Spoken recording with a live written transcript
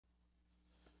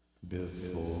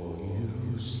Before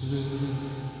you slip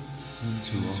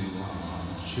into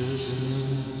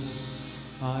unconsciousness,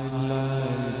 I'd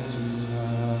like to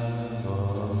have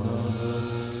another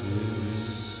kiss,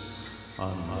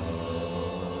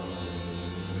 another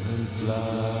and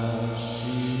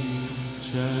flashy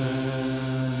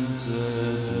chanted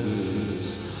bliss,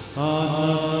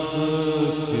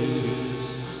 another kiss,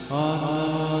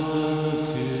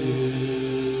 another kiss.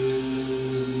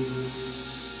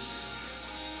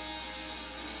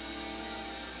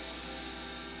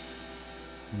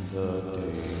 The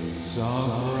days are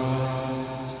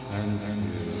bright and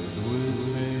filled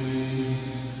with rain.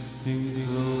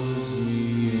 Enclose me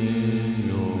in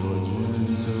your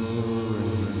gentle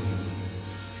rain.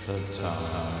 The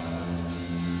time you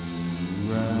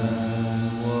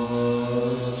ran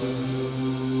was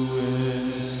too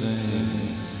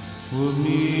insane. We'll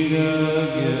meet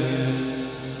again.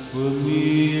 We'll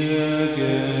meet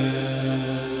again.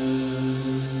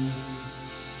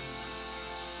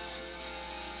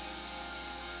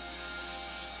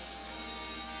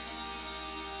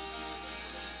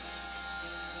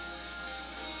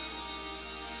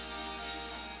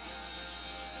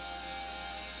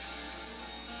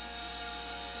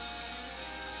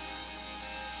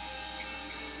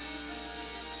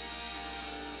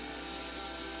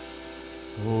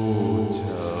 Oh,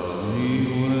 tell me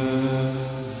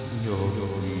when your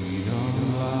freedom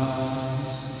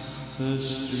lies, the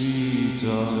streets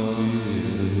are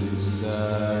fields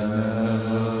that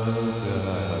never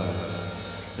die.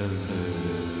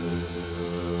 Deliver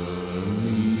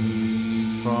me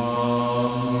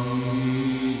from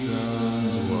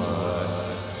reasons why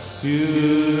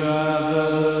you'd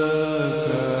rather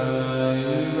cry,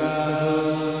 you'd rather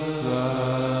fly.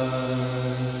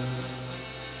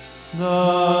 The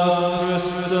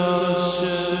crystal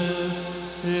ship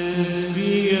is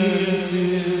being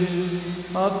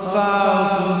filled of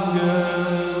thousands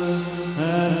girls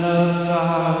and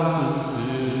 1,000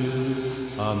 spills,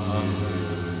 a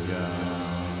million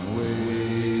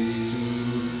ways to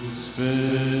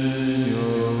spin.